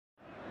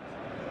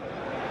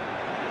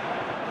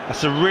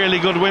That's a really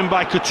good win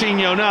by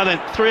Coutinho. Now then,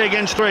 3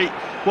 against 3.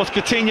 What's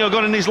Coutinho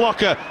got in his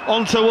locker?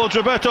 On towards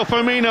Roberto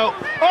Firmino.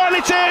 Oh, and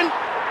it's in!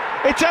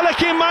 It's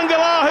Eliakim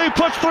Mangala who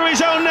puts through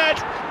his own net.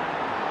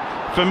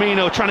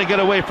 Firmino trying to get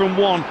away from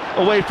 1,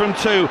 away from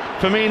 2.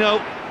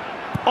 Firmino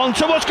on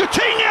towards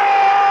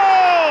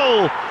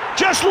Coutinho!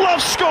 Just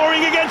loves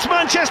scoring against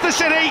Manchester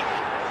City.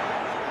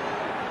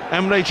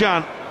 Emre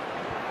Can.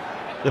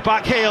 The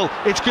back heel,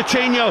 it's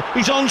Coutinho,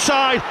 he's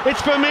onside,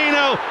 it's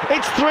Firmino,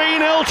 it's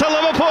 3-0 to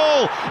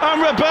Liverpool, and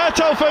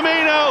Roberto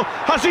Firmino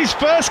has his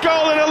first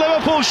goal in a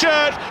Liverpool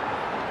shirt.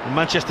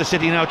 Manchester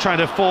City now trying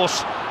to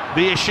force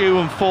the issue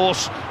and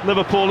force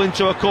Liverpool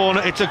into a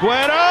corner. It's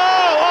Aguero!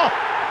 Oh!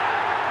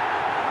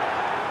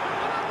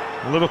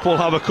 Liverpool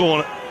have a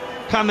corner.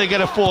 Can they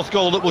get a 4th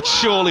goal that would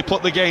surely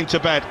put the game to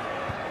bed?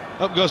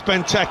 Up goes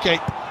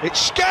Benteke,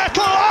 it's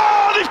Skrtel,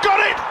 oh, they've got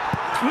it!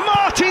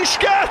 Martin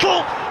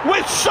Skrtel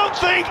with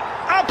something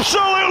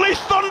absolutely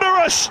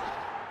thunderous.